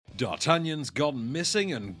D'Artagnan's gone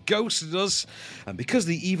missing and ghosted us, and because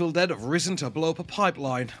the evil dead have risen to blow up a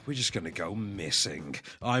pipeline, we're just going to go missing.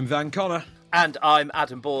 I'm Van Connor. And I'm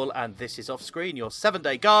Adam Ball, and this is Off Screen, your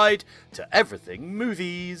 7-day guide to everything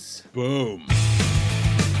movies. Boom.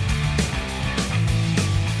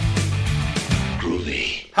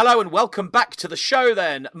 Groovy. Hello and welcome back to the show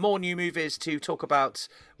then. More new movies to talk about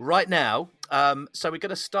right now. So we're going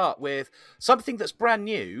to start with something that's brand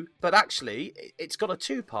new, but actually it's got a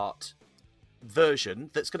two-part version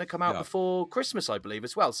that's going to come out before Christmas, I believe,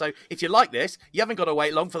 as well. So if you like this, you haven't got to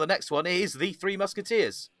wait long for the next one. It is The Three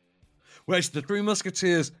Musketeers. Well, it's The Three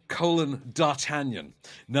Musketeers, D'Artagnan.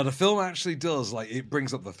 Now, the film actually does, it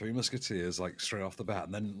brings up The Three Musketeers, straight off the bat,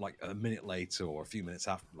 and then, a minute later or a few minutes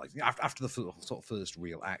after, after the sort of first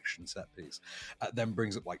real action set piece, then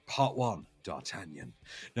brings up, part one, D'Artagnan.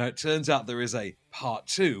 Now, it turns out there is a part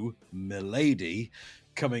two, Milady,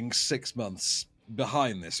 coming 6 months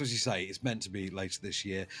behind this. As you say, it's meant to be later this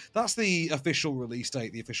year. That's the official release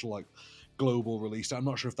date, the official, global release date. I'm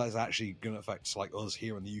not sure if that's actually going to affect us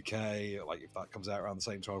here in the UK, if that comes out around the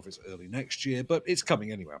same time, if it's early next year, but it's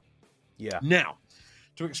coming anyway. Yeah. Now,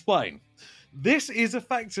 to explain, this is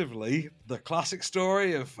effectively the classic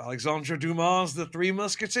story of Alexandre Dumas' The Three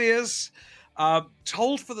Musketeers,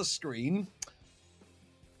 told for the screen,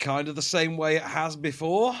 kind of the same way it has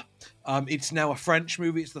before. It's now a French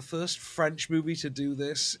movie. It's the first French movie to do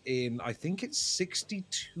this in, I think it's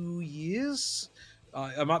 62 years.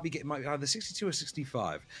 I might be either 62 or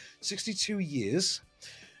 65. 62 years.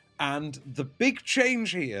 And the big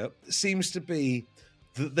change here seems to be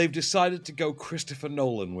that they've decided to go Christopher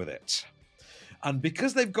Nolan with it. And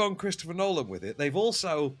because they've gone Christopher Nolan with it, they've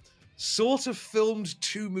also sort of filmed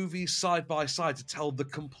two movies side by side to tell the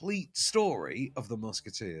complete story of the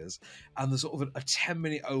Musketeers, and there's sort of a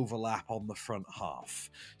 10-minute overlap on the front half.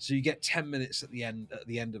 So you get 10 minutes at the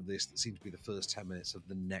end of this that seem to be the first 10 minutes of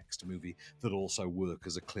the next movie that also work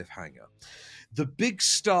as a cliffhanger. The big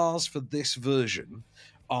stars for this version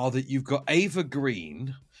are that you've got Ava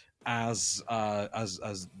Green as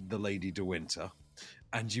the Lady de Winter,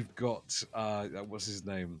 and you've got what's his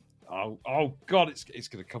name? Oh God! It's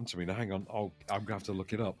going to come to me now. Hang on. I'm going to have to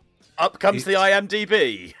look it up. Up comes the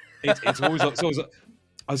IMDb. It's always. I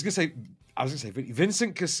was going to say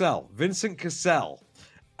Vincent Cassel. Vincent Cassel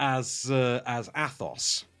as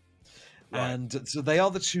Athos, right. And so they are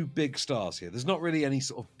the two big stars here. There's not really any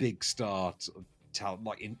sort of big star talent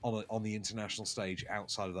on the international stage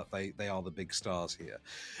outside of that. They are the big stars here.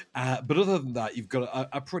 But other than that, you've got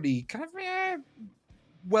a pretty kind of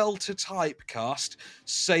well-to-type cast,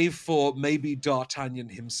 save for maybe D'Artagnan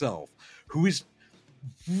himself, who is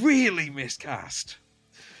really miscast.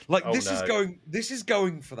 This is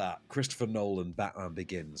going for that Christopher Nolan Batman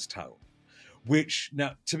Begins tone, which,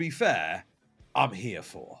 now, to be fair, I'm here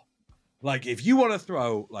for. If you want to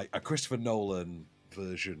throw, a Christopher Nolan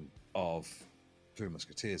version of Three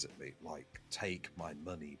Musketeers at me, take my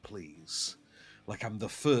money, please. I'm the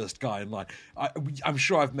first guy in line. I'm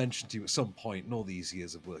sure I've mentioned to you at some point in all these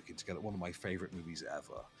years of working together, one of my favourite movies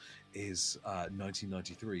ever is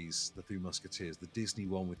 1993's The Three Musketeers, the Disney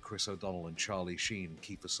one with Chris O'Donnell and Charlie Sheen,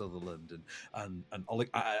 Kiefer Sutherland and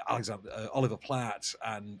Oliver Platt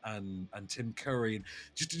and Tim Curry, and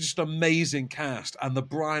just an amazing cast, and the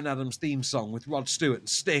Bryan Adams theme song with Rod Stewart and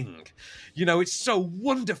Sting. It's so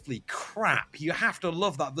wonderfully crap. You have to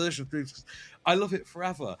love that version of Three Musketeers. I love it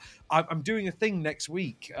forever. I'm doing a thing next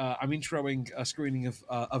week. I'm introing a screening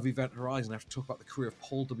of Event Horizon. I have to talk about the career of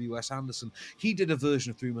Paul W.S. Anderson. He did a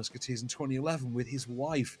version of Three Musketeers in 2011 with his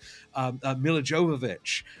wife, Mila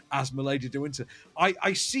Jovovich, as Milady de Winter.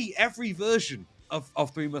 I see every version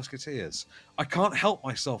of Three Musketeers. I can't help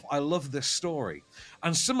myself. I love this story.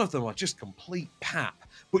 And some of them are just complete pap.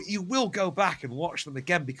 But you will go back and watch them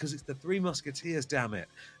again because it's the Three Musketeers, damn it.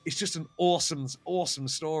 It's just an awesome, awesome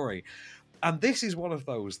story. And this is one of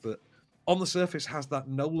those that, on the surface, has that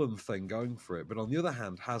Nolan thing going for it, but on the other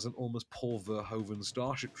hand, has an almost Paul Verhoeven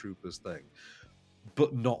Starship Troopers thing,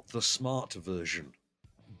 but not the smart version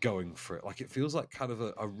going for it. It feels like kind of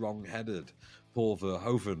a wrong-headed Paul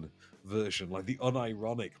Verhoeven version, the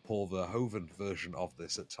unironic Paul Verhoeven version of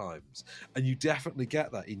this at times. And you definitely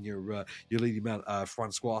get that in your leading man,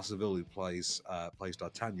 Francois Civil, who plays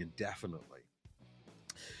D'Artagnan, definitely.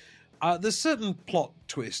 There's certain plot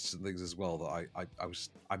twists and things as well that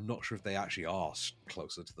I'm not sure if they actually are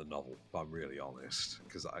closer to the novel, if I'm really honest,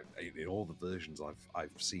 because in all the versions I've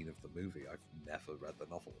seen of the movie, I've never read the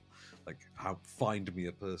novel. Find me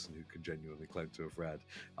a person who can genuinely claim to have read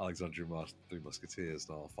Alexandre Dumas' Three Musketeers,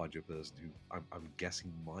 and I'll find you a person who I'm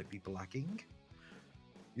guessing might be lacking.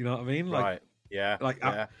 You know what I mean? Right. Yeah.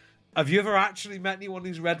 Have you ever actually met anyone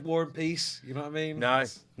who's read War and Peace? You know what I mean? No.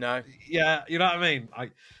 Yeah, you know what I mean.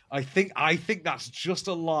 I think that's just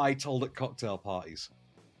a lie told at cocktail parties.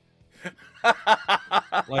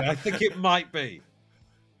 Like, I think it might be.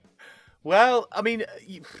 Well, I mean,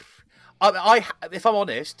 I if I'm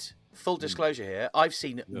honest, full disclosure here, I've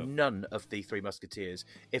seen none of the Three Musketeers.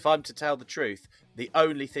 If I'm to tell the truth, the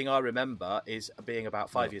only thing I remember is being about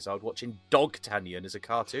 5 years old watching Dogtanian as a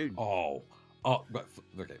cartoon. Oh, but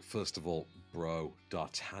okay. First of all, bro,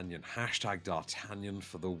 D'Artagnan. # D'Artagnan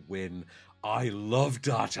for the win. I love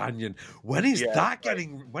D'Artagnan. When is that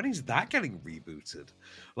getting rebooted?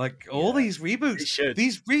 Like all these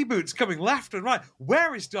reboots coming left and right.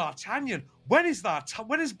 Where is D'Artagnan? When is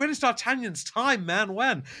D'Artagnan's time, man?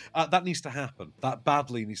 When? That needs to happen. That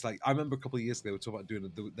badly needs to. Like, I remember a couple of years ago they were talking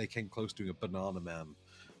about they came close to doing a Banana Man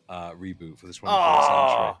reboot for this 21st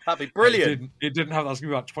century. That'd be brilliant. It didn't have that. Was going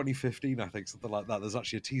to be about 2015, I think, something like that. There's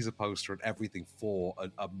actually a teaser poster and everything for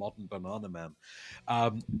a modern Banana Man.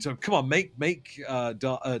 So come on, make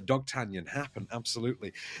Dogtanian happen.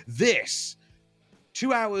 Absolutely. This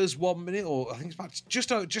 2 hours, 1 minute, or I think it's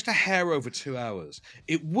about just a hair over 2 hours.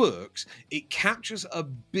 It works. It captures a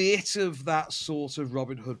bit of that sort of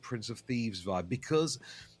Robin Hood, Prince of Thieves vibe because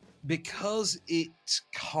it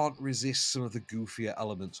can't resist some of the goofier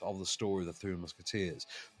elements of the story of the Three Musketeers,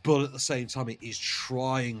 but at the same time it is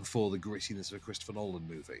trying for the grittiness of a Christopher Nolan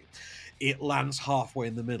movie. It lands halfway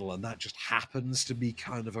in the middle, and that just happens to be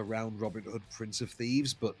kind of around Robin Hood, Prince of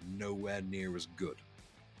Thieves, but nowhere near as good.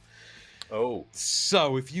 Oh.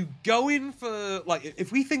 So if you go in for, like,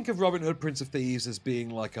 if we think of Robin Hood, Prince of Thieves as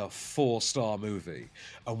being like a 4-star movie,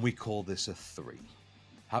 and we call this a 3,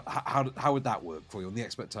 how would that work for you on the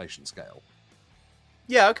expectation scale?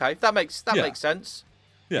 Yeah, okay, that makes sense.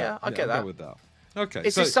 Yeah, I get that. Go with that. Okay,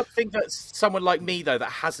 is this something that someone like me though that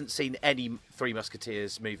hasn't seen any Three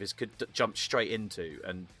Musketeers movies could jump straight into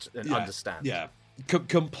and understand? Yeah,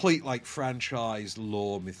 complete like franchise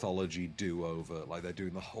lore mythology do-over. Like they're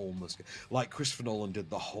doing the whole like Christopher Nolan did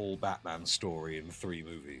the whole Batman story in 3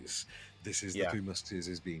 movies. This is the Three Musketeers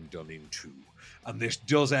is being done in 2, and this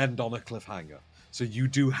does end on a cliffhanger. So you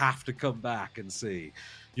do have to come back and see,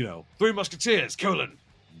 Three Musketeers, milady.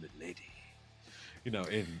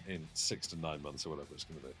 In 6 to 9 months or whatever it's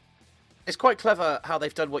going to be. It's quite clever how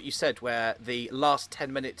they've done what you said, where the last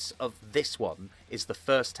 10 minutes of this one is the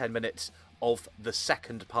first 10 minutes of the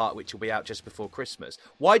second part, which will be out just before Christmas.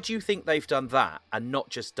 Why do you think they've done that and not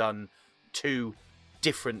just done 2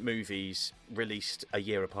 different movies released a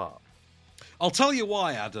year apart? I'll tell you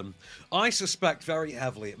why, Adam. I suspect very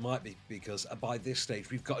heavily it might be because by this stage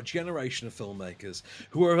we've got a generation of filmmakers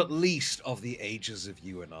who are at least of the ages of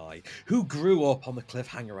you and I, who grew up on the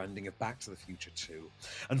cliffhanger ending of Back to the Future 2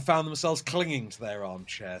 and found themselves clinging to their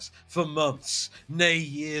armchairs for months, nay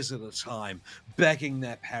years at a time, begging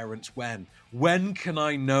their parents when can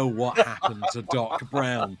I know what happened to Doc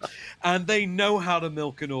Brown? And they know how to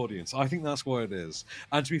milk an audience. I think that's what it is.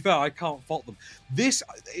 And to be fair, I can't fault them. This,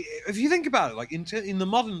 if you think about it, like in the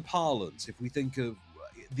modern parlance, if we think of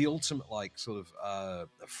the ultimate like sort of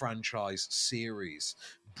franchise series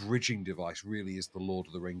bridging device really is the Lord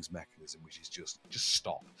of the Rings mechanism, which is just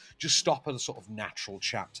stop at a sort of natural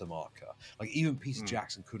chapter marker. Like even Peter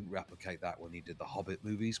Jackson couldn't replicate that when he did the Hobbit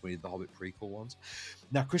movies, when he did the Hobbit prequel ones.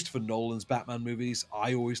 Now Christopher Nolan's Batman movies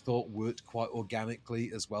I always thought worked quite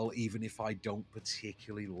organically as well, even if I don't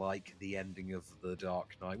particularly like the ending of The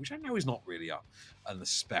Dark Knight, which I know is not really an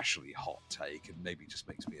especially hot take and maybe just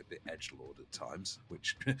makes me a bit edgelord at times,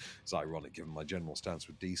 which is ironic given my general stance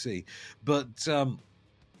with DC. But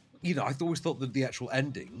I always thought that the actual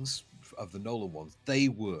endings of the Nolan ones, they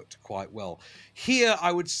worked quite well. Here,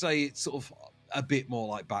 I would say it's sort of a bit more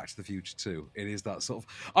like Back to the Future 2. It is that sort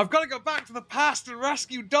of, I've got to go back to the past and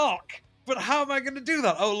rescue Doc, but how am I going to do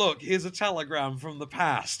that? Oh, look, here's a telegram from the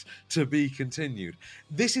past to be continued.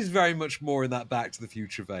 This is very much more in that Back to the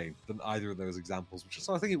Future vein than either of those examples,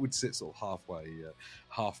 so I think it would sit sort of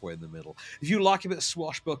halfway in the middle. If you like a bit of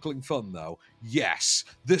swashbuckling fun, though, yes,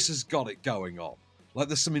 this has got it going on. Like,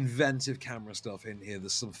 there's some inventive camera stuff in here.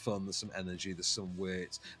 There's some fun. There's some energy. There's some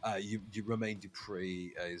wit. You Romain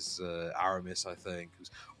Dupree is Aramis, I think, who's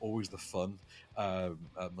always the fun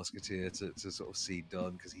musketeer to sort of see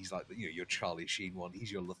done, because he's like your Charlie Sheen one. He's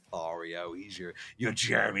your Lothario. He's your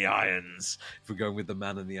Jeremy Irons. If we're going with the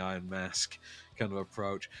Man in the Iron Mask kind of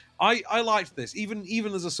approach, I liked this.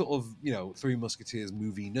 Even as a sort of Three Musketeers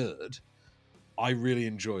movie nerd, I really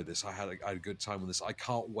enjoyed this. I had a good time with this. I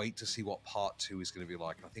can't wait to see what part 2 is going to be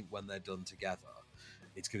like. I think when they're done together,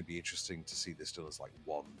 it's going to be interesting to see this done as like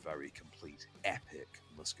one very complete epic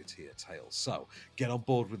Musketeer tale. So get on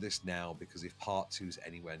board with this now, because if part 2 is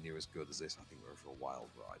anywhere near as good as this, I think we're in for a wild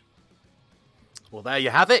ride. Well, there you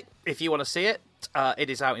have it. If you want to see it, it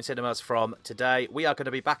is out in cinemas from today. We are going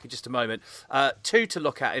to be back in just a moment. 2 to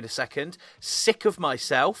look at in a second. Sick of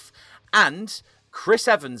Myself and Chris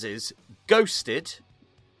Evans's Ghosted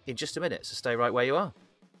in just a minute. So stay right where you are.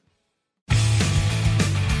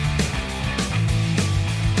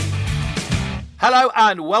 Hello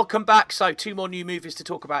and welcome back. So 2 more new movies to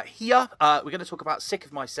talk about here. We're going to talk about Sick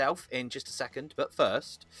of Myself in just a second. But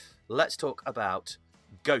first, let's talk about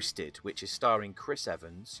Ghosted, which is starring Chris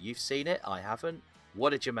Evans. You've seen it, I haven't. What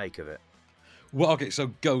did you make of it? Well, okay, so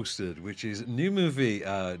Ghosted, which is a new movie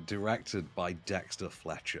directed by Dexter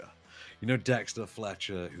Fletcher. You know Dexter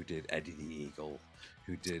Fletcher, who did Eddie the Eagle,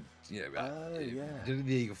 who did did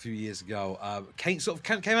the Eagle a few years ago. Came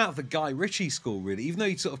out of the Guy Ritchie school, really, even though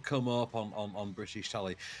he'd sort of come up on British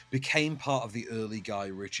telly, became part of the early Guy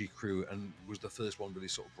Ritchie crew and was the first one to really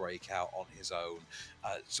sort of break out on his own,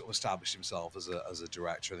 sort of established himself as a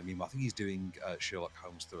director. And I mean, I think he's doing Sherlock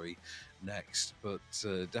Holmes 3 next, but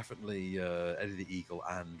definitely Eddie the Eagle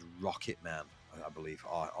and Rocket Man, I believe,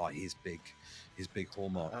 are his big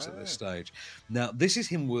hallmarks at this stage. Now, this is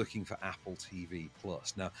him working for Apple TV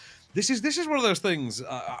Plus. Now, this is one of those things. Do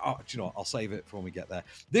you know what? I'll save it for when we get there.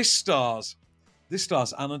 This stars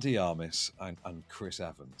Ana de Armas and Chris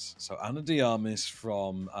Evans. So Ana de Armas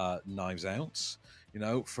from Knives Out, you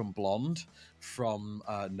know, from Blonde, from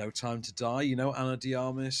No Time to Die. You know, Ana de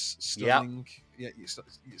Armas, stunning,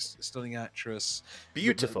 stunning actress,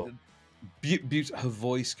 Beautiful. Her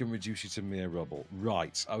voice can reduce you to mere rubble.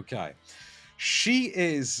 Right, okay. She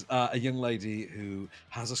is a young lady who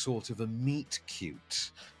has a sort of a meet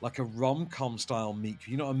cute, like a rom-com style meet cute.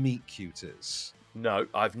 You know what a meet cute is? No,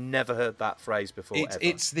 I've never heard that phrase before.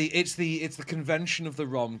 It's the convention of the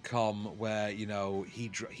rom-com where, you know,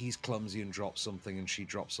 he's clumsy and drops something and she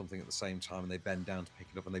drops something at the same time and they bend down to pick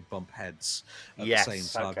it up and they bump heads at the same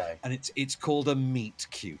time. Okay. And it's called a meet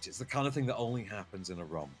cute. It's the kind of thing that only happens in a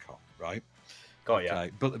rom-com, right? Got ya.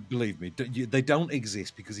 Okay, but believe me, they don't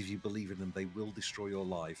exist, because if you believe in them, they will destroy your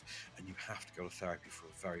life, and you have to go to therapy for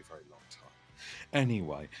a very, very long time.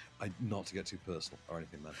 Anyway, not to get too personal or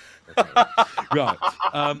anything, man. Okay. Right.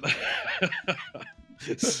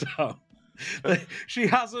 So she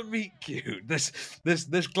has a meet cute.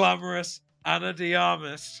 This glamorous Ana de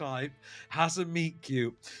Armas type has a meet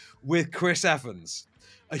cute with Chris Evans,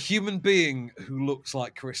 a human being who looks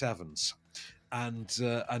like Chris Evans. And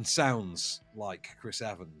sounds like Chris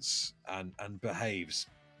Evans and behaves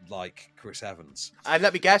like Chris Evans. And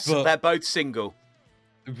let me guess, they're both single.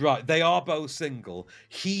 Right, they are both single.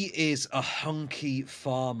 He is a hunky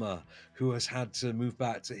farmer who has had to move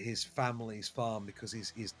back to his family's farm because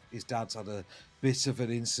his dad's had a bit of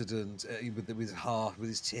an incident with his heart, with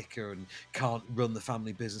his ticker, and can't run the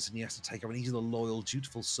family business, and he has to take over. And he's a loyal,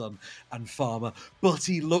 dutiful son and farmer, but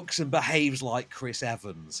he looks and behaves like Chris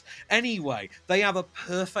Evans. Anyway, they have a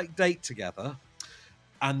perfect date together,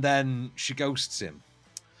 and then she ghosts him,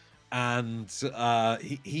 and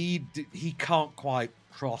he can't quite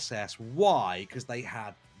process why, because they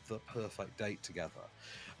had the perfect date together.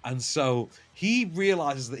 And so he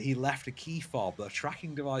realizes that he left a key fob, a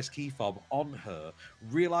tracking device key fob, on her,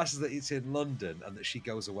 realizes that it's in London and that she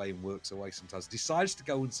goes away and works away sometimes, decides to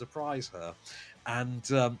go and surprise her. And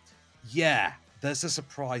there's a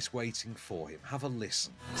surprise waiting for him. Have a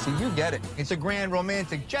listen. See, you get it. It's a grand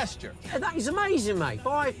romantic gesture. Yeah, that is amazing, mate.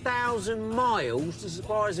 5,000 miles to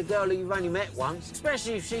surprise a girl who you've only met once,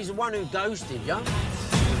 especially if she's the one who ghosted you.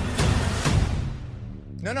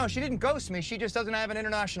 No, she didn't ghost me. She just doesn't have an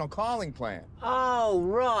international calling plan. Oh,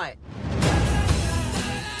 right.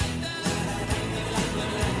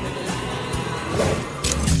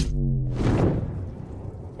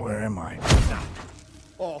 Where am I?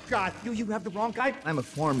 Oh, God, you have the wrong guy? I'm a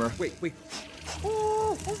farmer. Wait.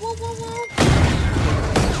 Whoa.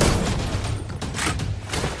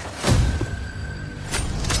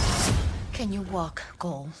 Can you walk,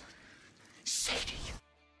 Cole? Say to you.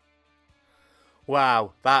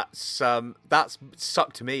 Wow, that's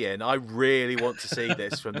sucked me in. I really want to see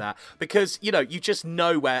this from that, because you just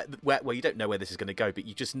know where well, you don't know where this is going to go, but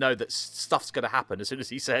you just know that stuff's going to happen as soon as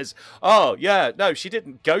he says, "Oh yeah, no, she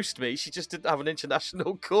didn't ghost me. She just didn't have an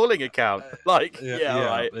international calling account." Like,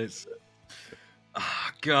 right. It's...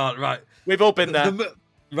 God, right. We've all been there.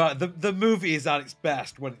 The movie is at its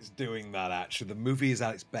best when it's doing that. Actually, the movie is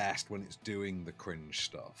at its best when it's doing the cringe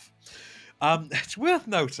stuff. It's worth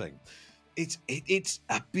noting. It's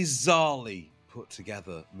a bizarrely put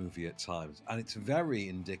together movie at times, and it's very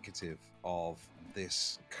indicative of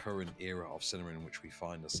this current era of cinema in which we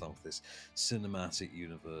find ourselves, this cinematic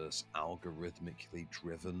universe, algorithmically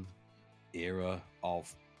driven era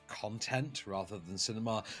of content rather than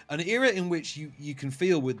cinema, an era in which you can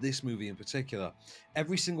feel with this movie in particular,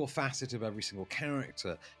 every single facet of every single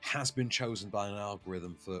character has been chosen by an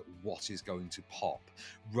algorithm for what is going to pop,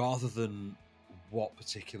 rather than what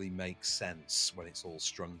particularly makes sense when it's all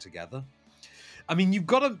strung together. I mean, you've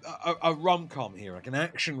got a rom-com here, like an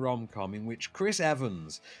action rom-com in which Chris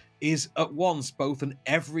Evans is at once both an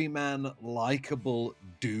everyman likable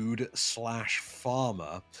dude /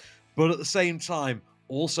 farmer, but at the same time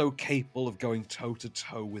also capable of going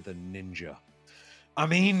toe-to-toe with a ninja. I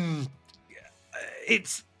mean,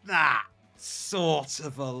 it's that sort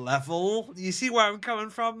of a level. You see where I'm coming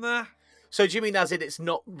from there? So do you mean as in it's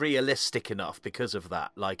not realistic enough because of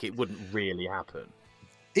that? Like, it wouldn't really happen?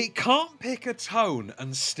 It can't pick a tone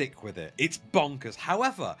and stick with it. It's bonkers.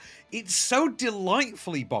 However, it's so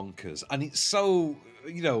delightfully bonkers, and it's so,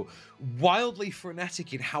 wildly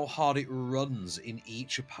frenetic in how hard it runs in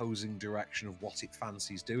each opposing direction of what it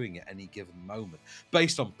fancies doing at any given moment,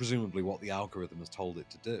 based on presumably what the algorithm has told it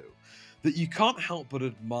to do, that you can't help but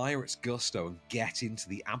admire its gusto and get into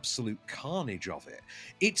the absolute carnage of it.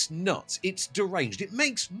 It's nuts. It's deranged. It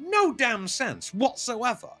makes no damn sense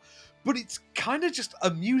whatsoever. But it's kind of just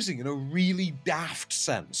amusing in a really daft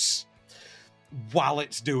sense while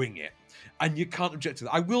it's doing it. And you can't object to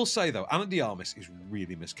that. I will say, though, Ana de Armas is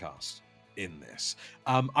really miscast in this.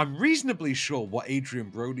 I'm reasonably sure what Adrian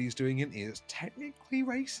Brody is doing in is technically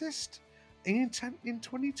racist in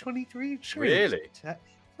 2023. Sure, really?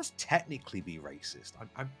 Must technically be racist.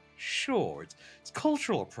 I'm sure it's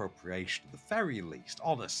cultural appropriation at the very least,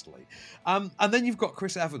 honestly. And then you've got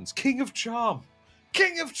Chris Evans, King of Charm,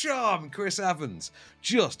 Chris Evans,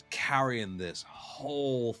 just carrying this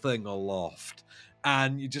whole thing aloft.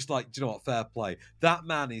 And you're just like, do you know what? Fair play. That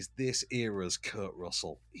man is this era's Kurt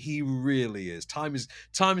Russell. He really is. Time is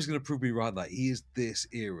going to prove me right that he is this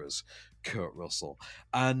era's Kurt Russell.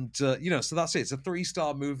 And so that's it. It's a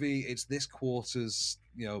 3-star movie. It's this quarter's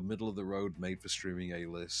middle of the road, made for streaming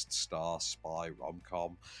A-list star spy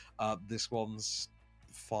rom-com. This one's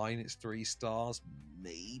fine. It's 3 stars,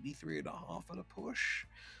 maybe 3.5 at a push.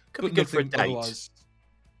 Could be good for a date.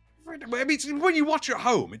 I mean, when you watch at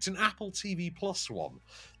home, it's an Apple TV Plus one.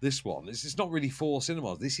 This one, it's not really for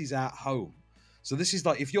cinemas. This is at home. So this is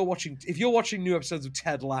like if you're watching new episodes of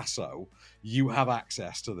Ted Lasso, you have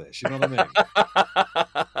access to this. You know what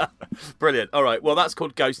I mean? Brilliant. All right. Well, that's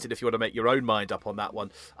called Ghosted. If you want to make your own mind up on that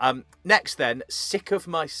one. Next, then, Sick of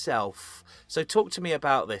Myself. So talk to me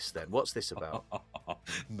about this. Then, what's this about?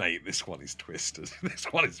 Mate, this one is twisted. This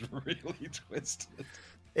one is really twisted.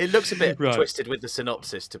 It looks a bit twisted with the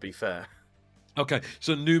synopsis, to be fair. Okay,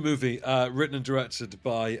 so new movie, written and directed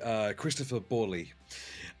by Christopher Borle.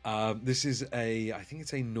 This is I think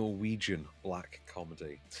it's a Norwegian black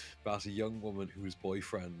comedy about a young woman whose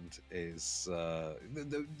boyfriend is,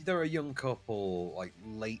 they're a young couple, like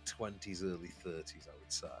late 20s, early 30s, I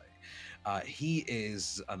would say. He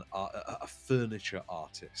is a furniture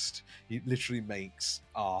artist. He literally makes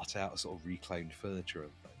art out of sort of reclaimed furniture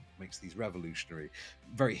and things. Makes these revolutionary,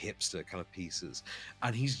 very hipster kind of pieces,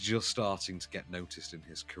 and he's just starting to get noticed in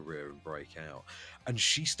his career and break out. And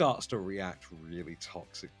she starts to react really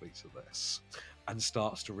toxically to this and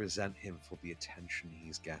starts to resent him for the attention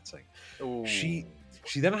he's getting. Ooh. She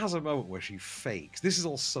then has a moment where she fakes, this is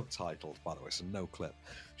all subtitled by the way, so no clip.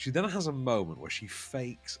 She then has a moment where she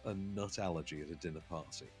fakes a nut allergy at a dinner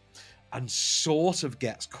party and sort of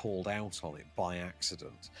gets called out on it by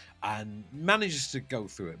accident and manages to go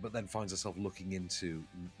through it, but then finds herself looking into,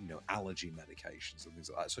 allergy medications and things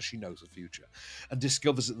like that, so she knows the future, and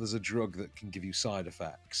discovers that there's a drug that can give you side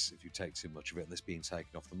effects if you take too much of it, and this being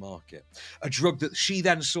taken off the market. A drug that she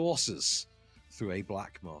then sources through a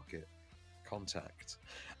black market contact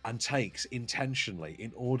and takes intentionally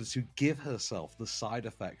in order to give herself the side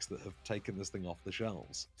effects that have taken this thing off the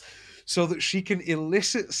shelves, so that she can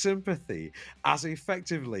elicit sympathy as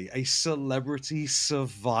effectively a celebrity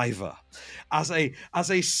survivor, as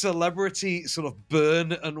a celebrity sort of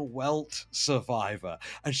burn and welt survivor.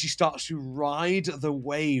 And she starts to ride the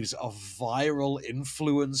waves of viral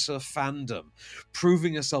influencer fandom,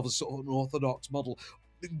 proving herself as sort of an orthodox model,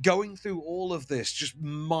 going through all of this, just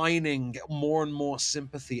mining more and more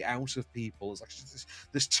sympathy out of people. It's like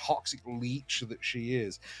this toxic leech that she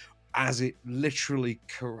is, as it literally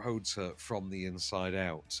corrodes her from the inside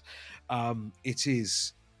out. It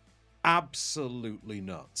is absolutely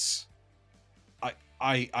nuts.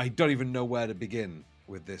 I don't even know where to begin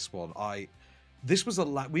with this one. this was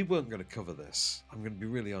we weren't going to cover this. I'm going to be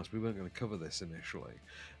really honest. We weren't going to cover this initially,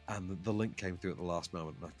 and the link came through at the last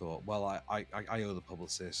moment, and I thought, well, I owe the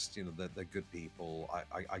publicist. You know, they're good people.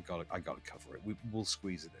 I got to cover it. We'll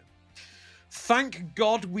squeeze it in. Thank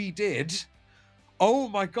God we did. Oh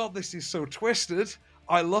my God, this is so twisted.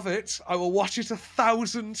 I love it. I will watch it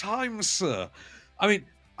 1,000 times, sir. I mean,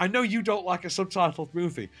 I know you don't like a subtitled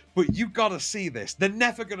movie, but you got to see this. They're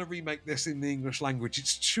never going to remake this in the English language.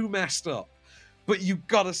 It's too messed up. But you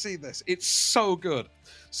got to see this. It's so good.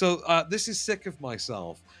 So this is Sick of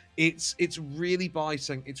Myself. It's really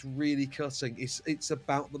biting. It's really cutting. It's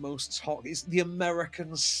about the most it's the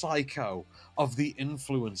American Psycho of the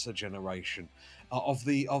influencer generation, of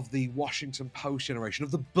the Washington Post generation,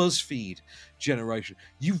 of the BuzzFeed generation.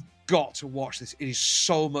 You've got to watch this. It is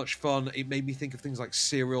so much fun. It made me think of things like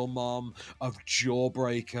Serial Mom, of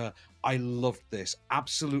Jawbreaker. I loved this.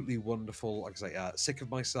 Absolutely wonderful. Like I say, Sick of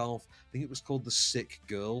Myself. I think it was called The Sick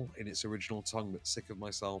Girl in its original tongue, but Sick of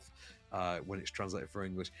Myself when it's translated for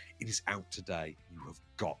English. It is out today. You have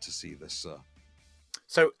got to see this, sir.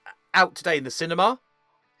 So, out today in the cinema?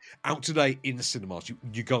 Out today in the cinemas.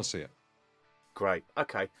 You got to see it. Great.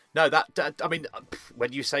 Okay. No, that I mean,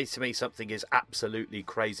 when you say to me something is absolutely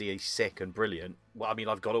crazy, sick, and brilliant, well, I mean,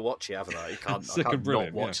 I've got to watch it, haven't I? I can't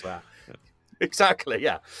not watch that. Yeah. Exactly,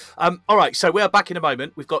 yeah. All right, so we are back in a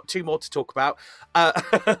moment. We've got two more to talk about.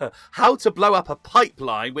 How to Blow Up a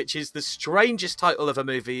Pipeline, which is the strangest title of a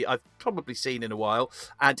movie I've probably seen in a while,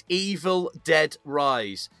 and Evil Dead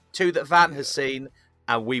Rise, two that Van has seen,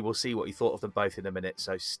 and we will see what you thought of them both in a minute,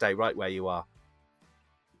 so stay right where you are.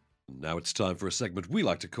 Now it's time for a segment we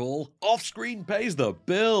like to call Off-Screen Pays the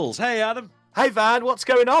Bills. Hey, Adam. Hey, Van, what's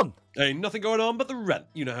going on? Ain't nothing going on but the rent.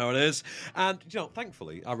 You know how it is. And,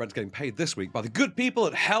 thankfully, our rent's getting paid this week by the good people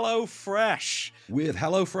at HelloFresh. With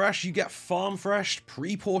HelloFresh, you get farm-fresh,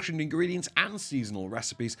 pre-portioned ingredients and seasonal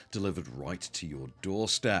recipes delivered right to your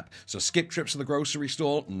doorstep. So skip trips to the grocery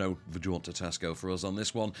store, no jaunt to Tesco for us on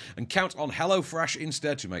this one, and count on HelloFresh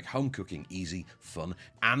instead to make home cooking easy, fun,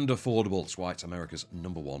 and affordable. That's why it's America's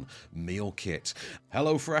 #1 meal kit.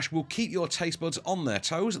 HelloFresh will keep your taste buds on their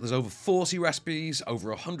toes. There's over 40 recipes,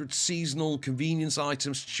 over 100 seasonal convenience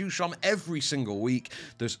items to choose from every single week.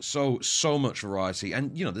 There's so much variety,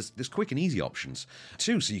 and there's quick and easy options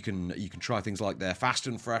too. So you can try things like their fast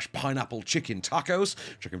and fresh pineapple chicken tacos,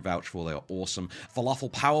 which I can vouch for. They are awesome.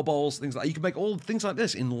 Falafel power bowls, things like you can make all things like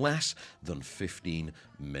this in less than 15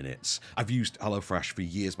 minutes. I've used HelloFresh for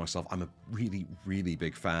years myself. I'm a really, really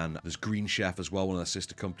big fan. There's Green Chef as well, one of their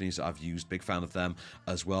sister companies that I've used. Big fan of them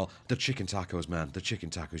as well. The chicken tacos, man. The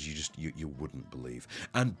chicken tacos you wouldn't believe.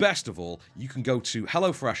 And best of all, you can go to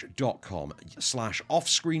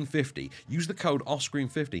hellofresh.com/offscreen50. Use the code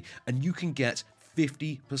offscreen50 and you can get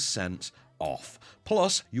 50% off.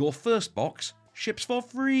 Plus, your first box ships for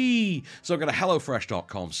free. So go to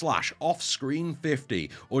hellofresh.com/offscreen50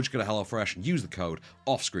 or just go to HelloFresh and use the code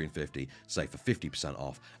offscreen50, save for 50%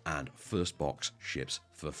 off, and first box ships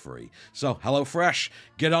for free. So HelloFresh,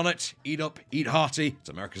 get on it, eat up, eat hearty. It's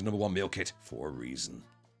America's #1 meal kit for a reason.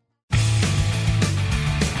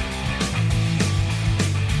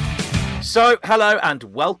 So, hello and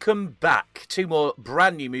welcome back. Two more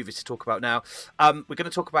brand new movies to talk about now. We're going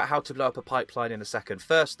to talk about How to Blow Up a Pipeline in a second.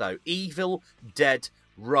 First, though, Evil Dead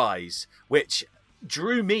Rise, which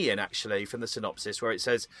drew me in, actually, from the synopsis, where it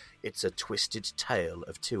says, it's a twisted tale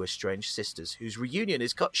of two estranged sisters whose reunion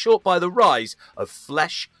is cut short by the rise of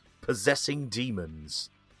flesh-possessing demons.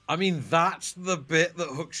 I mean, that's the bit that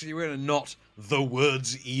hooks you in and not the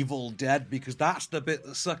words Evil Dead, because that's the bit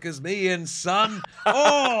that suckers me in, son.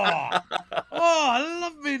 I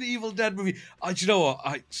love me an Evil Dead movie. Do you know what?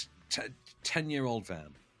 10-year-old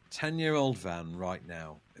Van right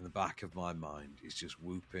now in the back of my mind is just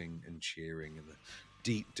whooping and cheering in the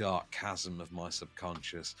deep, dark chasm of my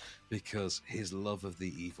subconscious because his love of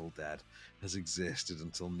the Evil Dead has existed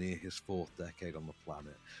until near his 4th decade on the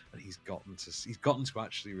planet, and he's gotten to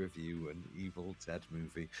actually review an Evil Dead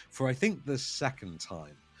movie for I think the second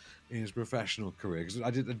time in his professional career, because I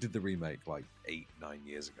did the remake like 8-9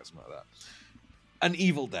 years ago, something like that. An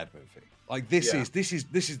Evil Dead movie. Like this is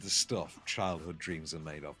the stuff childhood dreams are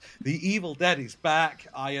made of. The Evil Dead is back.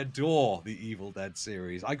 I adore the Evil Dead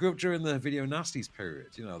series. I grew up during the Video Nasties period.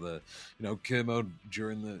 Kermode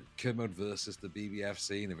during the Kermode versus the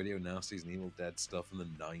BBFC and the Video Nasties and Evil Dead stuff in the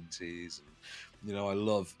 90s. And I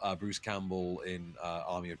love Bruce Campbell in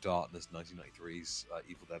Army of Darkness, 1993's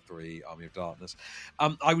Evil Dead 3, Army of Darkness.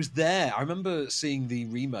 I was there. I remember seeing the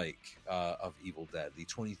remake of Evil Dead, the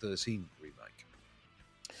 2013 remake.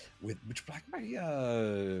 Which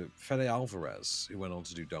Fede Alvarez, who went on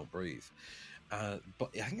to do Don't Breathe.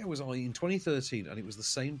 But I think I was in 2013, and it was the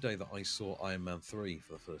same day that I saw Iron Man 3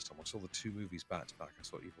 for the first time. I saw the two movies back to back. I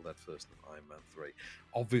saw Evil Dead first and Iron Man 3.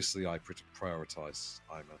 Obviously, I prioritized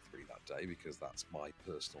Iron Man 3 that day because that's my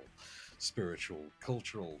personal, spiritual,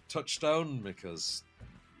 cultural touchstone, because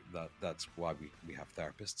that's why we have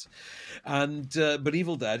therapists. And but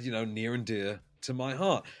Evil Dead, near and dear to my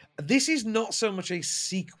heart. This is not so much a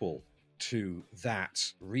sequel to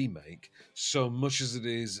that remake so much as it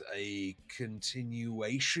is a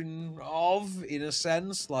continuation of, in a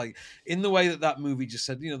sense, like in the way that movie just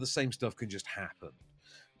said, the same stuff can just happen.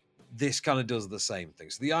 This kind of does the same thing.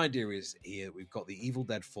 So the idea is here we've got the Evil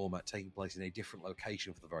Dead format taking place in a different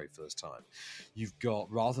location for the very first time. You've got,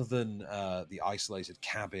 rather than the isolated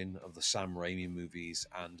cabin of the Sam Raimi movies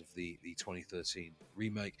and of the 2013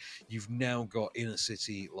 remake, you've now got inner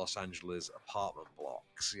city Los Angeles apartment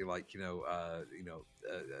blocks. You're like,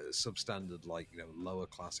 substandard, like, lower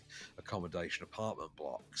class accommodation apartment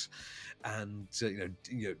blocks, and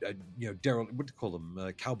Daryl, what do you call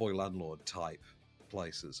them? Cowboy landlord type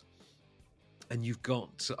places. And you've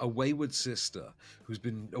got a wayward sister who's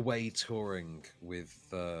been away touring with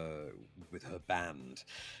her band,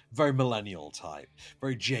 very millennial type,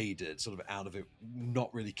 very jaded, sort of out of it,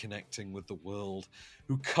 not really connecting with the world,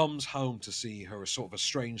 who comes home to see her sort of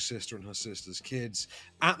estranged sister and her sister's kids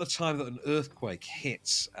at the time that an earthquake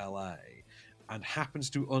hits LA, and happens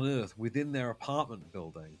to unearth within their apartment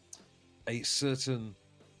building a certain,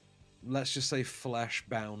 let's just say,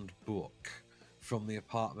 flesh-bound book from the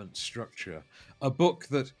apartment structure. A book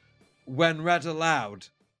that, when read aloud,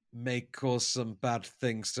 may cause some bad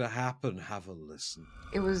things to happen. Have a listen.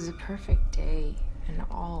 It was the perfect day, and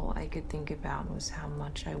all I could think about was how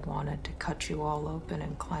much I wanted to cut you all open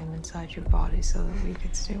and climb inside your body so that we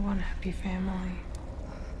could stay one happy family.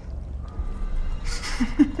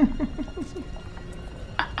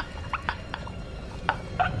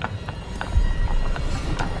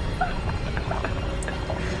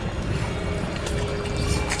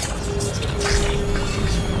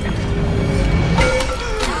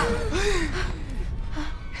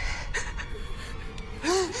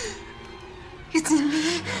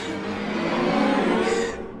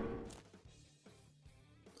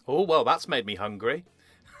 Oh, well, that's made me hungry.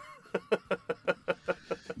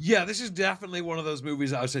 Yeah, this is definitely one of those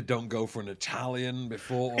movies that I said don't go for an Italian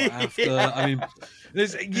before or after. Yeah.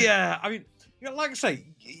 I mean, like I say,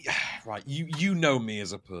 right, you know me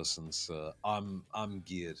as a person, sir. I'm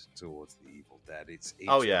geared towards the Evil Dead. It's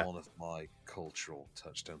one of my cultural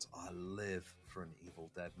touchstones. I live for an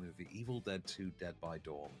Evil Dead movie. Evil Dead 2: Dead by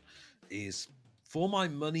Dawn is, for my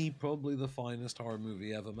money, probably the finest horror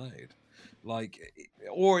movie ever made.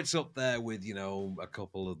 Or it's up there with, a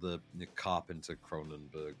couple of the Carpenter,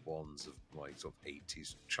 Cronenberg ones of my sort of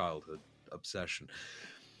 80s childhood obsession.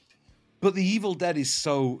 But the Evil Dead is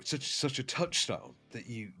such a touchstone that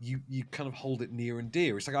you kind of hold it near and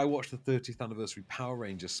dear. It's like I watched the 30th anniversary Power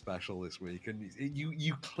Rangers special this week, and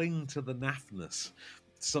you cling to the naffness.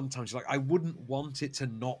 Sometimes you're like, I wouldn't want it to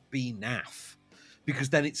not be naff, because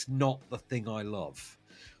then it's not the thing I love.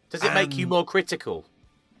 Does it make you more critical?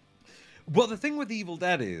 Well, the thing with Evil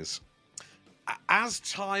Dead is, as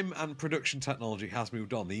time and production technology has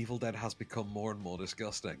moved on, the Evil Dead has become more and more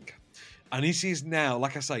disgusting. And this is now,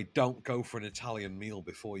 like I say, don't go for an Italian meal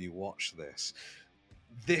before you watch this.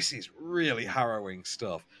 This is really harrowing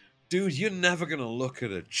stuff. Dude, you're never going to look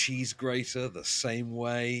at a cheese grater the same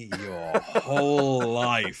way your whole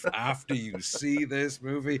life after you see this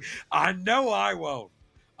movie. I know I won't.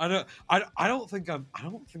 I don't think I'm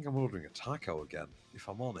ordering a taco again, if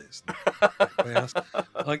I'm honest.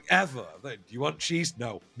 Like, ever. Do you want cheese?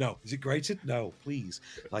 No. Is it grated? No, please.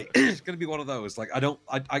 Like, it's going to be one of those. Like, I don't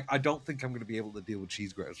think I'm going to be able to deal with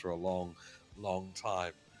cheese graters for a long, long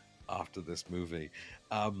time after this movie.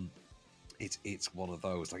 It's one of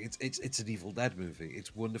those. Like, it's an Evil Dead movie.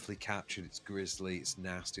 It's wonderfully captured. It's grisly. It's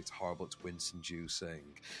nasty. It's horrible. It's wince-inducing.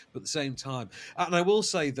 But at the same time, and I will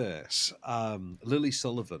say this: Lily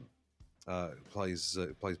Sullivan, who plays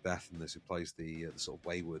Beth in this, who plays the sort of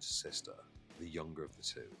wayward sister, the younger of the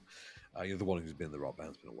two. The one who's been in the rock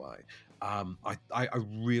band's been away. I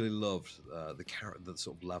really loved the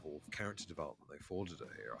sort of level of character development they afforded her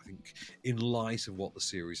here. I think, in light of what the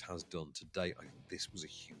series has done to date, I think this was a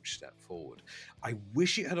huge step forward. I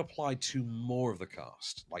wish it had applied to more of the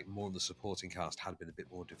cast, like more of the supporting cast had been a bit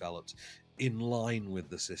more developed in line with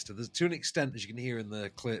the sister. There's, to an extent, as you can hear in the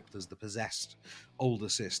clip, there's the possessed older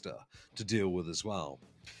sister to deal with as well.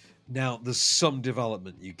 Now, there's some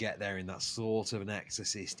development you get there in that sort of an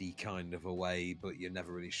exorcist-y kind of a way, but you're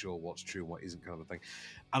never really sure what's true and what isn't, kind of a thing.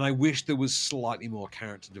 And I wish there was slightly more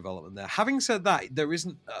character development there. Having said that, there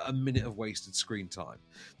isn't a minute of wasted screen time.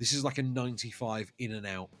 This is like a 95 in and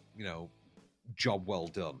out, job well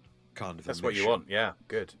done kind of. That's what you want, yeah,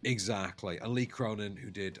 good. Exactly. And Lee Cronin, who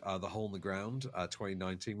did The Hole in the Ground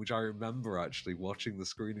 2019, which I remember actually watching the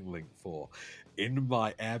screening link for in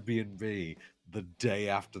my Airbnb the day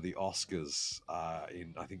after the Oscars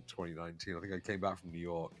in, I think, 2019. I think I came back from New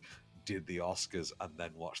York, did the Oscars, and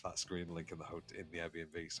then watched that screening link in the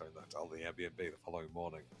Airbnb, sorry, the Airbnb the following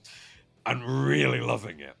morning, and really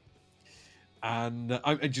loving it. And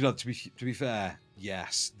to be fair,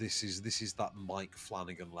 yes, this is that Mike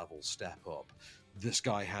Flanagan level step up. This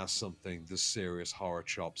guy has something. There's serious horror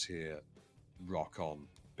chops here. Rock on,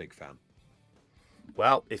 big fan.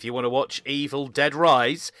 Well, if you want to watch Evil Dead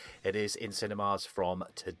Rise, it is in cinemas from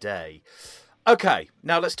today. Okay,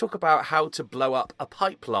 now let's talk about How to Blow Up a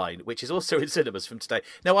Pipeline, which is also in cinemas from today.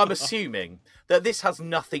 Now, I'm assuming that this has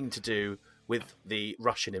nothing to do with the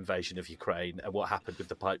Russian invasion of Ukraine and what happened with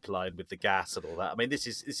the pipeline, with the gas and all that. I mean, this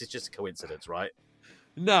is just a coincidence, right?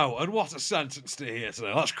 No, and what a sentence to hear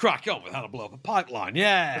today. Let's crack on with How to Blow Up a Pipeline.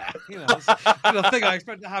 Yeah. It's the thing I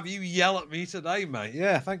expect to have you yell at me today, mate.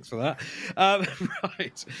 Yeah, thanks for that.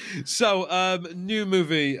 Right. So, new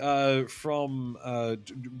movie from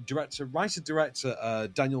writer-director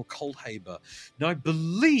Daniel Kohlhaber. Now, I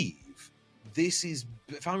believe this is,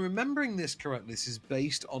 if I'm remembering this correctly, this is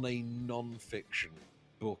based on a non-fiction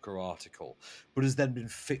book or article, but has then been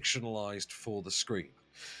fictionalized for the screen.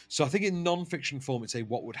 So I think in non-fiction form, it's a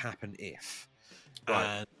what would happen if. Right.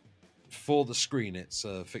 And for the screen, it's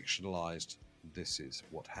fictionalized. This is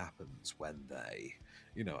what happens when they,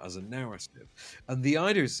 as a narrative. And the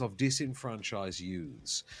idea is of disenfranchised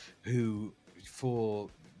youths who, for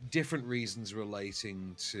different reasons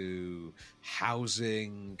relating to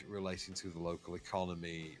housing, relating to the local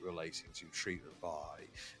economy, relating to treatment by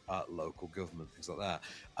local government, things like that,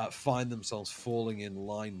 find themselves falling in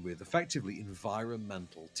line with effectively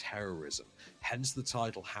environmental terrorism. Hence the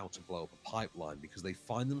title How to Blow Up a Pipeline, because they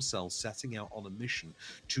find themselves setting out on a mission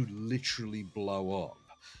to literally blow up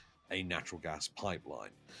a natural gas pipeline.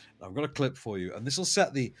 Now, I've got a clip for you, and this will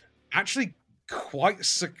set the actually quite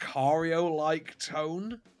Sicario-like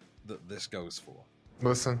tone that this goes for.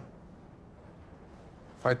 Listen,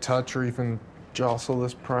 if I touch or even jostle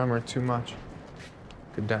this primer too much, it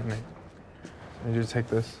could detonate. I need you to take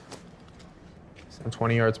this, stand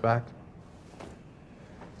 20 yards back.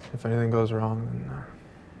 If anything goes wrong, then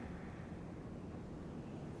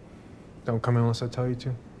don't come in unless I tell you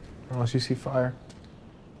to, unless you see fire.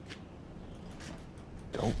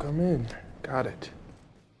 Don't come in. Got it.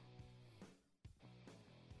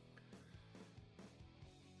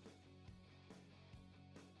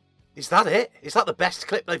 Is that it? Is that the best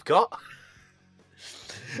clip they've got?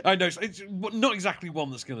 I know it's not exactly one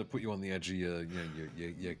that's going to put you on the edge of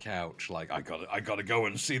your couch. Like I gotta go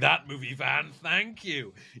and see that movie, Van. Thank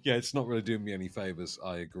you. Yeah, it's not really doing me any favors.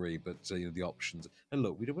 I agree, but the options. And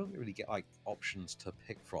look, we don't really get like options to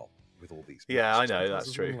pick from with all these. Yeah, I know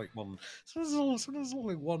that's true. Sometimes there's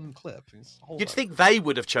only one clip. You'd think they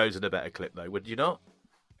would have chosen a better clip, though, would you not?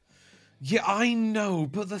 Yeah, I know,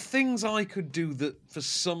 but the things I could do that for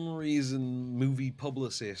some reason movie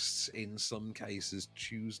publicists in some cases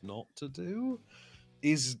choose not to do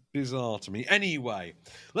is bizarre to me. Anyway,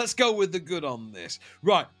 let's go with the good on this.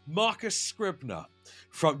 Right, Marcus Scribner.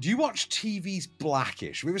 Do you watch TV's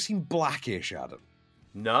Blackish? Have you ever seen Blackish, Adam?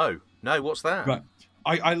 No, what's that? Right.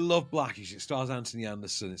 I love Blackish. It stars Anthony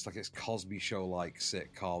Anderson. It's like this Cosby Show-like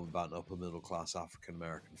sitcom about an upper-middle-class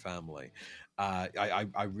African-American family.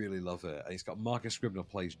 I really love it. And it's got Marcus Scribner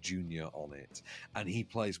plays Junior on it, and he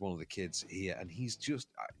plays one of the kids here, and he's just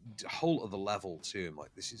a whole other level to him.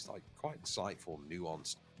 Like, this is like quite insightful,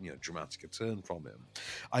 nuanced, dramatic a turn from him.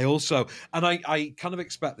 I kind of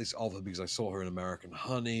expect this of her because I saw her in American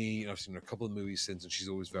Honey. I've seen her a couple of movies since, and she's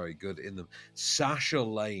always very good in them. Sasha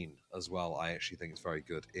Lane as well, I actually think it's very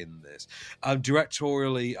good in this.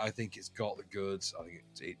 Directorially, I think it's got the goods. I think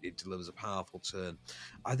it delivers a powerful turn.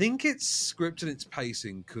 I think its script and its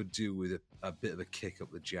pacing could do with a bit of a kick up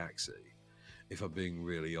the jacksie, if I'm being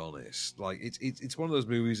really honest. Like it's one of those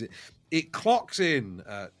movies. It clocks in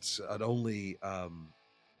at only I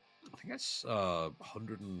think it's 104,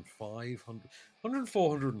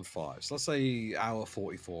 105. So let's say hour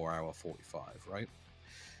 44, hour 45, right?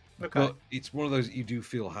 Okay. But it's one of those that you do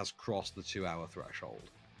feel has crossed the 2-hour threshold.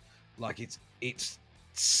 Like it's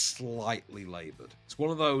slightly labored. It's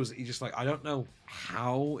one of those that you just like, I don't know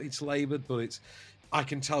how it's labored, but I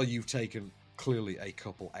can tell you've taken clearly a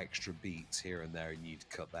couple extra beats here and there, and you need to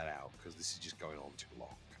cut that out because this is just going on too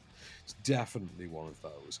long. It's definitely one of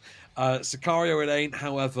those. Sicario, it ain't,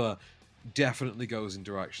 however, definitely goes in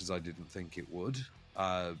directions I didn't think it would.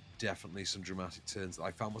 Definitely some dramatic turns that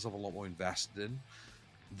I found myself a lot more invested in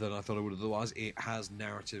than I thought I would otherwise. It has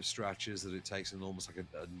narrative stretches that it takes in almost like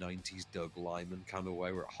a 90s Doug Liman kind of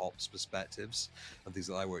way, where it hops perspectives and things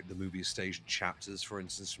like that, where the movie is staged in chapters, for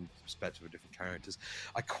instance, from the perspective of different characters.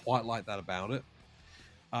 I quite like that about it.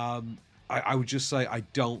 I would just say I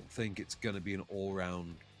don't think it's going to be an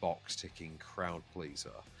all-round box-ticking crowd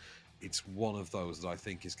pleaser. It's one of those that I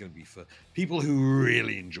think is going to be for people who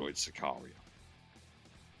really enjoyed Sicario.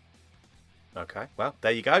 Okay, well,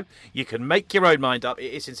 there you go. You can make your own mind up.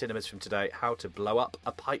 It is in cinemas from today, How to Blow Up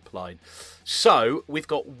a Pipeline. So, we've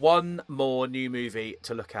got one more new movie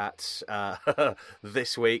to look at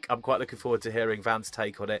this week. I'm quite looking forward to hearing Van's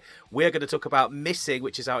take on it. We're going to talk about Missing,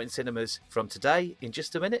 which is out in cinemas from today, in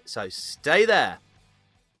just a minute, so stay there.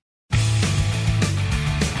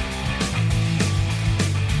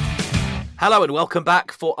 Hello and welcome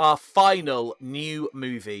back for our final new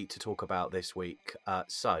movie to talk about this week.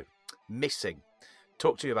 Missing.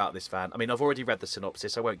 Talk to me about this, Van. I mean, I've already read the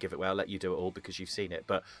synopsis. I won't give it away. I'll let you do it all because you've seen it.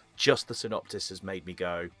 But just the synopsis has made me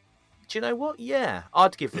go, do you know what? Yeah,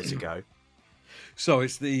 I'd give this a go. So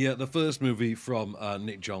it's the first movie from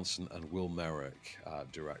Nick Johnson and Will Merrick,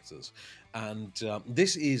 directors. And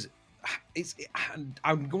this is...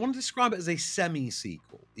 I want to describe it as a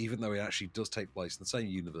semi-sequel, even though it actually does take place in the same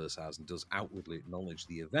universe as and does outwardly acknowledge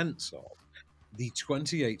the events of the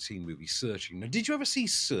 2018 movie Searching. Now, did you ever see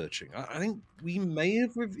Searching? I think we may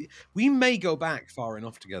have we may go back far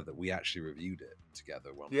enough together that we actually reviewed it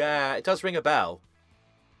together. Yeah, it does ring a bell.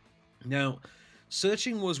 Now,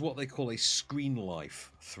 Searching was what they call a screen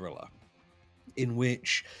life thriller, in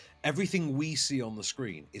which everything we see on the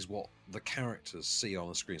screen is what the characters see on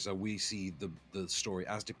the screen. So we see the story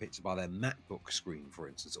as depicted by their MacBook screen, for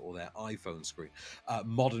instance, or their iPhone screen.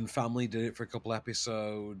 Modern Family did it for a couple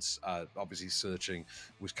episodes. Obviously, Searching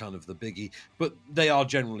was kind of the biggie, but they are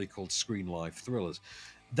generally called screen life thrillers.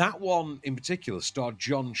 That one in particular starred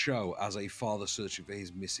John Cho as a father searching for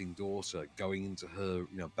his missing daughter, going into her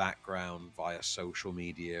background via social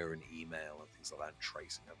media and email and things like that, and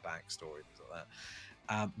tracing her backstory and things like that.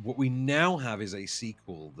 What we now have is a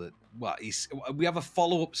sequel that, we have a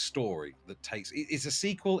follow-up story that it's a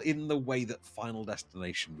sequel in the way that Final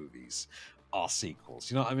Destination movies are sequels.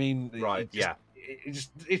 You know what I mean? Right,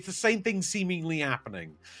 It's the same thing seemingly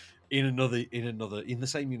happening in the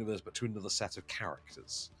same universe, but to another set of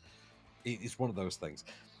characters. It's one of those things.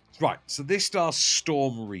 Right, so this stars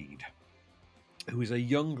Storm Reed, who is a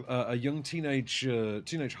young teenage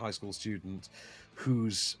high school student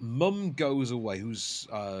whose mum goes away, whose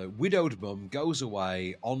widowed mum goes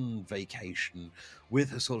away on vacation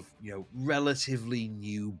with her sort of, relatively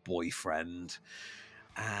new boyfriend.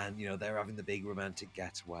 And, they're having the big romantic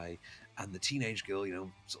getaway. And the teenage girl,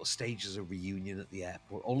 sort of stages a reunion at the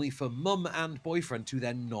airport, only for mum and boyfriend to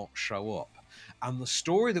then not show up. And the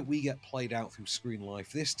story that we get played out through Screen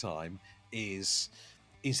Life this time is,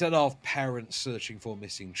 instead of parents searching for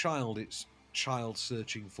missing child, it's child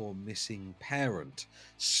searching for missing parent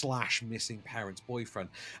 / missing parent's boyfriend.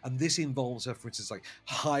 And this involves her, for instance, like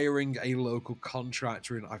hiring a local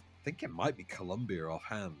contractor in, I think it might be Colombia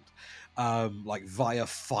offhand, like via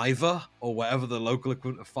Fiverr or whatever the local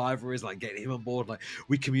equivalent of Fiverr is, like getting him on board. Like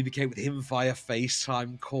we communicate with him via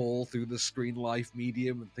FaceTime call through the Screen Life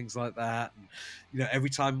medium and things like that. And, every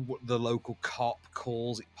time the local cop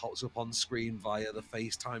calls, it pops up on screen via the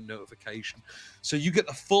FaceTime notification. So you get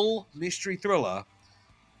the full mystery thriller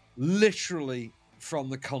literally from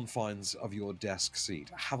the confines of your desk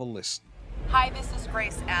seat. Have a listen. Hi, this is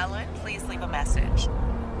Grace Allen. Please leave a message.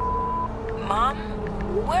 Mom,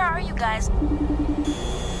 where are you guys?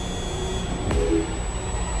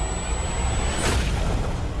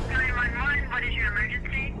 What is your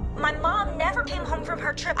emergency? My mom never came home from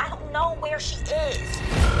her trip. I don't know where she is.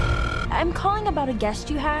 I'm calling about a guest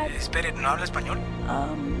you had. Espere, ¿no habla español?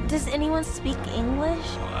 Does anyone speak English?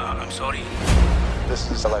 I'm sorry.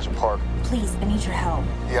 This is Elijah Park. Please, I need your help.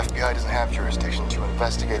 The FBI doesn't have jurisdiction to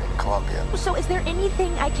investigate in Colombia. So is there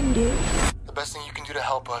anything I can do? The best thing you can do to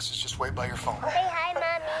help us is just wait by your phone. Say hi,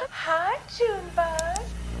 Mommy. Hi, Junebug.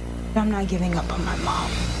 I'm not giving up on my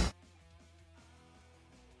mom.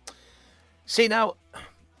 See, now,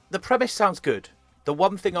 the premise sounds good. The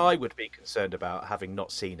one thing I would be concerned about, having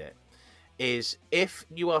not seen it, is if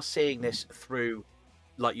you are seeing this through,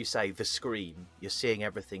 like you say, the screen, you're seeing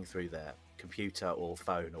everything through their computer or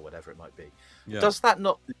phone or whatever it might be. Yeah. Does that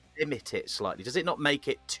not limit it slightly? Does it not make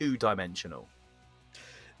it two-dimensional?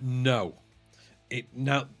 No.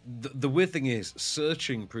 Now, the weird thing is,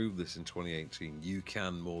 Searching proved this in 2018. You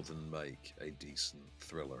can more than make a decent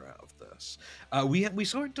thriller out of this. We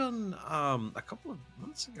saw it done a couple of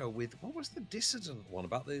months ago with, what was the Dissident one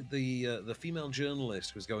about the female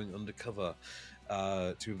journalist who was going undercover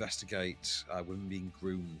to investigate women being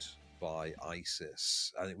groomed by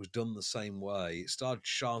ISIS, and it was done the same way. It starred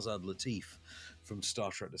Shahzad Latif from Star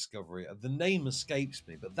Trek Discovery. The name escapes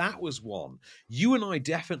me, but that was one. You and I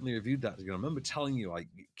definitely reviewed that together. I remember telling you, like,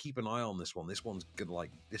 keep an eye on this one. This one's gonna, like,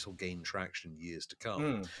 this will gain traction years to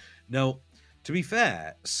come. Now, to be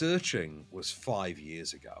fair, Searching was 5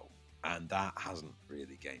 years ago, and that hasn't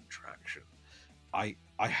really gained traction. I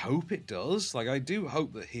hope it does. Like, I do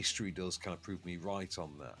hope that history does kind of prove me right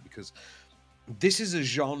on that, because this is a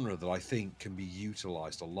genre that I think can be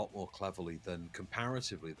utilized a lot more cleverly than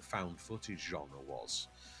comparatively the found footage genre was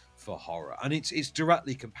for horror. And it's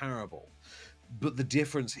directly comparable. But the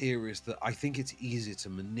difference here is that I think it's easier to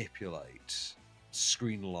manipulate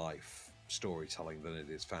screen life storytelling than it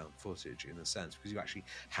is found footage, in a sense, because you actually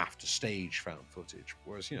have to stage found footage.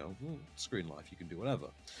 Whereas, you know, screen life, you can do whatever.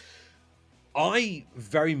 I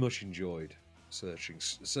very much enjoyed Searching.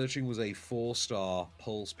 Searching was a 4-star,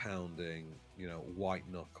 pulse-pounding, you know,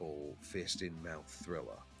 white-knuckle, fist-in-mouth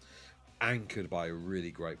thriller, anchored by a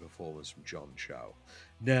really great performance from John Cho.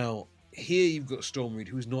 Now, here you've got Storm Reid,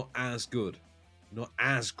 who's not as good, not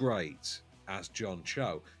as great as John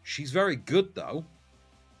Cho. She's very good, though.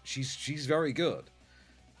 She's very good.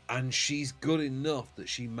 And she's good enough that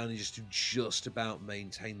she manages to just about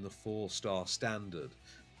maintain the 4-star standard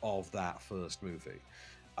of that first movie.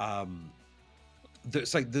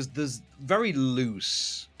 It's like there's very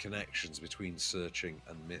loose connections between Searching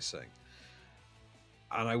and Missing,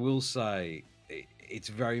 and I will say it's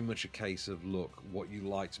very much a case of, look, what you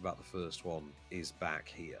liked about the first one is back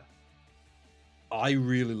here. I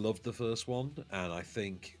really loved the first one, and I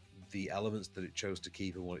think the elements that it chose to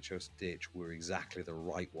keep and what it chose to ditch were exactly the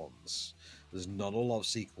right ones. There's not a lot of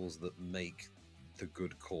sequels that make the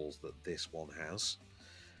good calls that this one has.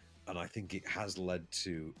 And I think it has led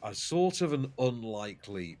to a sort of an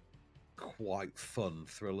unlikely, quite fun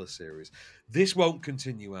thriller series. This won't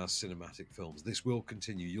continue as cinematic films. This will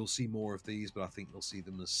continue. You'll see more of these, but I think you'll see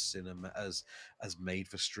them as made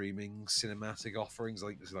for streaming cinematic offerings. I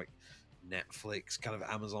think there's like Netflix, kind of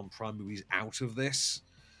Amazon Prime movies out of this.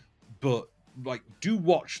 But like, do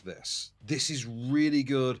watch this. This is really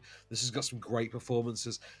good. This has got some great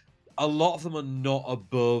performances. A lot of them are not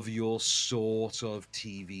above your sort of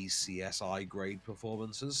TV CSI grade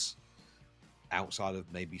performances, outside of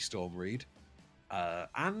maybe Storm Reid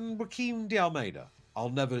and Joaquin de Almeida. I'll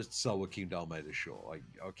never sell Joaquin de Almeida short. Like,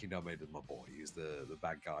 Joaquin de Almeida is my boy. He's the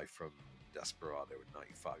bad guy from Desperado in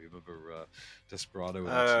 '95. You remember Desperado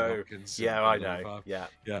with Anthony Hopkins? Yeah, I know. Yeah.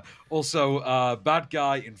 Also, bad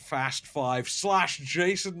guy in Fast 5 /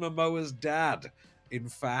 Jason Momoa's dad in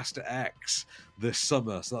Fast X this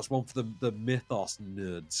summer. So that's one for the Mythos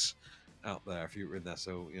nerds out there, if you're in there.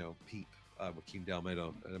 So, you know, peep Joaquin de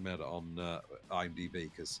Almeida on IMDb,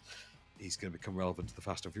 because he's going to become relevant to the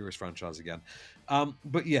Fast and Furious franchise again.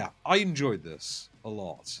 But yeah, I enjoyed this a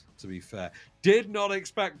lot, to be fair. Did not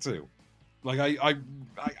expect to. Like,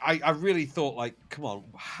 I really thought, like, come on,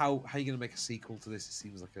 how are you going to make a sequel to this? It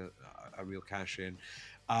seems like a real cash in.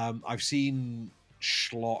 I've seen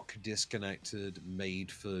schlock, disconnected,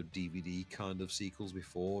 made for DVD kind of sequels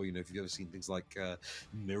before. You know, if you've ever seen things like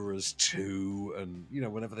Mirrors 2, and, you know,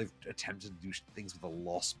 whenever they've attempted to do things with the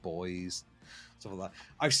Lost Boys, stuff like that.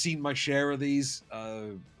 I've seen my share of these.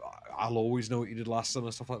 I'll Always Know What You Did Last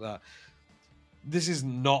Summer, stuff like that. This is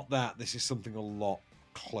not that. This is something a lot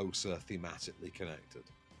closer thematically connected.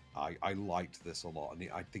 I liked this a lot, and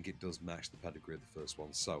I think it does match the pedigree of the first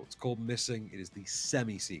one. So it's called Missing. It is the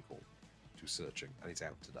semi-sequel to Searching, and it's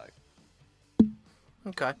out today.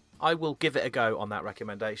 Okay, I will give it a go on that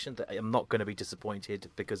recommendation. I'm not going to be disappointed,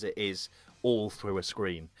 because it is all through a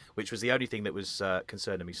screen, which was the only thing that was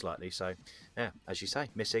concerning me slightly. So, yeah, as you say,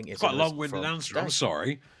 Missing is quite a long-winded answer. Today. I'm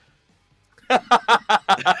sorry. Quite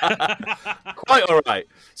all right.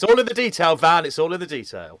 It's all in the detail, Van. It's all in the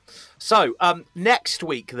detail. So, next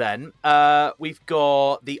week, then, we've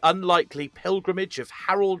got The Unlikely Pilgrimage of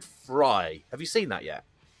Harold Fry. Have you seen that yet?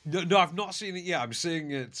 No, I've not seen it yet. I'm seeing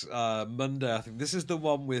it Monday, I think. This is the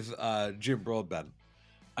one with Jim Broadbent.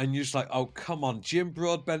 And you're just like, oh, come on. Jim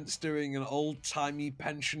Broadbent's doing an old-timey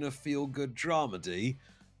pensioner feel-good dramedy.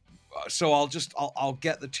 So I'll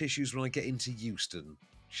get the tissues when I get into Euston.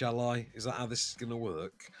 Shall I? Is that how this is going to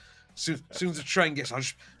work? Soon as the train gets, I'll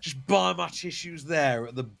just buy my tissues there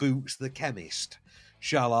at the Boots, the chemist.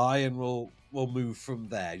 shall I? And we'll move from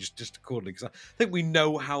there, just accordingly, because I think we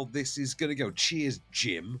know how this is going to go. Cheers,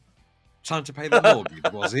 Jim. Time to pay the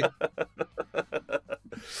mortgage, was it?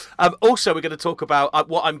 Also, we're going to talk about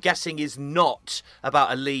what I'm guessing is not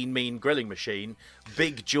about a lean, mean grilling machine,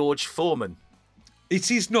 Big George Foreman.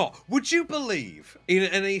 It is not. Would you believe in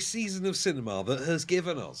a season of cinema that has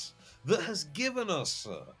given us,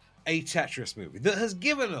 a Tetris movie, that has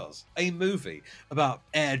given us a movie about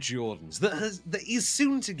Air Jordans, that is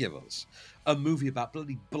soon to give us a movie about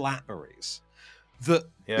bloody Blackberries, that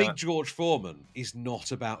Big George Foreman is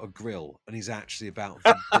not about a grill and he's actually about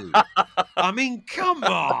food. I mean, come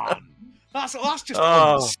on. That's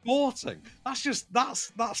just sporting.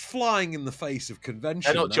 That's flying in the face of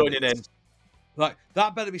convention. They're not joining in. Like,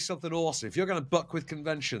 that better be something awesome. If you're going to buck with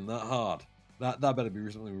convention that hard, that better be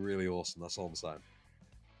something really awesome. That's all I'm saying.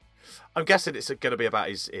 I'm guessing it's going to be about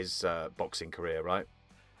his boxing career, right?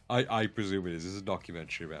 I presume it is. It's a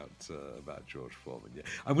documentary about George Foreman. Yeah,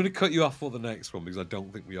 I'm going to cut you off for the next one because I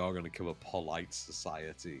don't think we are going to cover Polite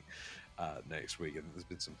Society next week. And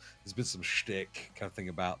there's been some shtick kind of thing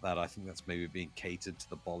about that. I think that's maybe being catered to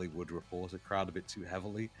the Bollywood Reporter crowd a bit too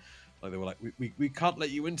heavily. Like, they were like, we can't let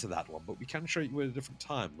you into that one, but we can show you at a different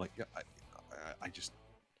time. Like, I just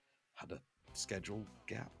had a schedule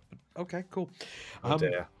gap. But okay, cool. Oh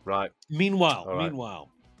dear. Right. Meanwhile.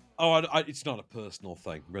 Oh, it's not a personal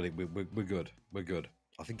thing, really. We're good. We're good.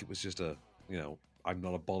 I think it was just a, I'm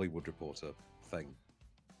not a Bollywood Reporter thing,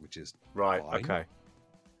 which is right. fine. Okay.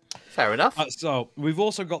 Fair enough. So we've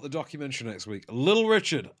also got the documentary next week. Little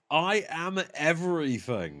Richard, I Am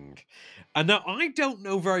Everything. And now I don't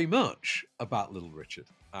know very much about Little Richard,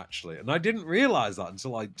 actually, and I didn't realize that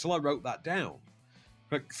until I wrote that down.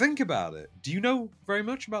 But think about it. Do you know very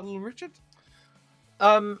much about Little Richard?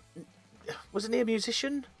 Wasn't he a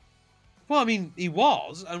musician? Well, I mean, he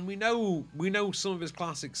was, and we know some of his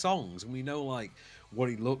classic songs, and we know like what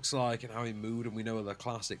he looks like and how he moved, and we know the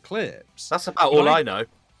classic clips. That's about all I know.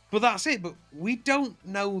 But that's it. But we don't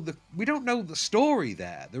know the story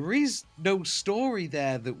there. There is no story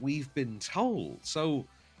there that we've been told. So,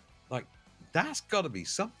 like, that's got to be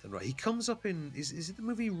something, right? He comes up in is it the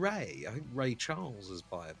movie Ray? I think Ray Charles'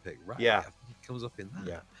 biopic, right? Yeah, I think he comes up in that.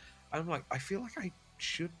 Yeah, I'm like, I feel like I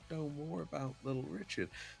should know more about Little Richard.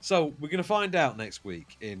 So we're gonna find out next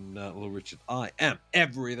week in Little Richard. I Am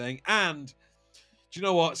Everything. And do you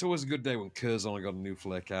know what? It's always a good day when Curzon got a new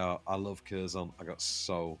flick out. I love Curzon. I got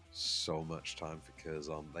so much time for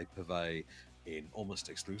Curzon. They purvey in almost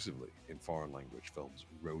exclusively in foreign language films.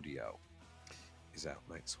 Rodeo is out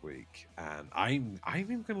next week, and I'm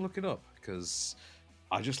even going to look it up because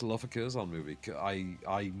I just love a Curzon movie.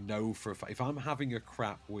 I know for a fact if I'm having a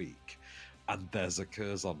crap week and there's a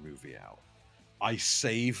Curzon movie out, I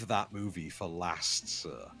save that movie for last,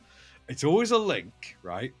 sir. It's always a link,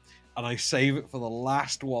 right? And I save it for the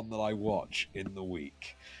last one that I watch in the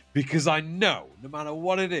week. Because I know, no matter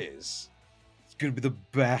what it is, it's going to be the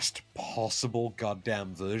best possible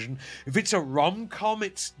goddamn version. If it's a rom-com,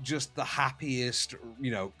 it's just the happiest,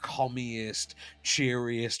 commiest,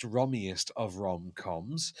 cheeriest, rummiest of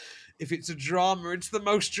rom-coms. If it's a drama, it's the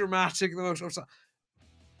most dramatic, the most...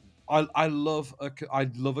 I love a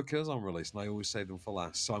Curzon release, and I always save them for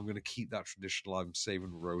last. So I'm going to keep that tradition alive. I'm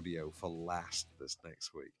saving Rodeo for last this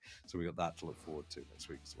next week. So we got that to look forward to next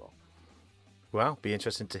week as well. Well, be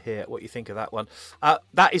interesting to hear what you think of that one.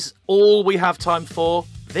 That is all we have time for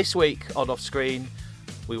this week on Off Screen.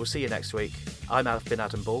 We will see you next week. I've been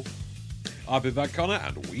Adam Ball. I've been Matt Connor,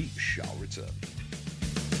 and we shall return.